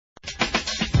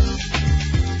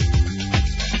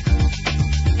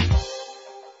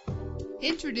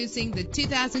Introducing the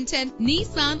 2010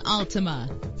 Nissan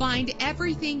Altima. Find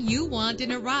everything you want in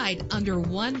a ride under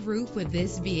one roof with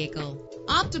this vehicle.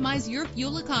 Optimize your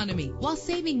fuel economy while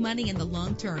saving money in the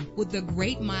long term with the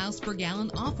great miles per gallon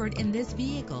offered in this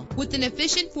vehicle. With an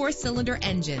efficient 4-cylinder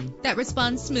engine that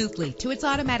responds smoothly to its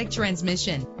automatic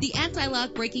transmission, the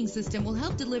anti-lock braking system will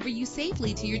help deliver you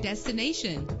safely to your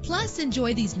destination. Plus,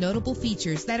 enjoy these notable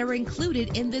features that are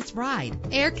included in this ride: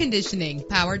 air conditioning,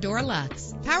 power door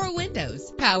locks, power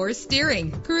windows, power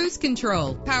steering, cruise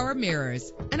control, power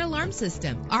mirrors, an alarm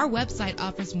system. Our website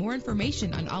offers more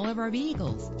information on all of our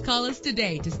vehicles. Call us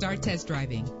today to start test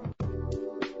driving.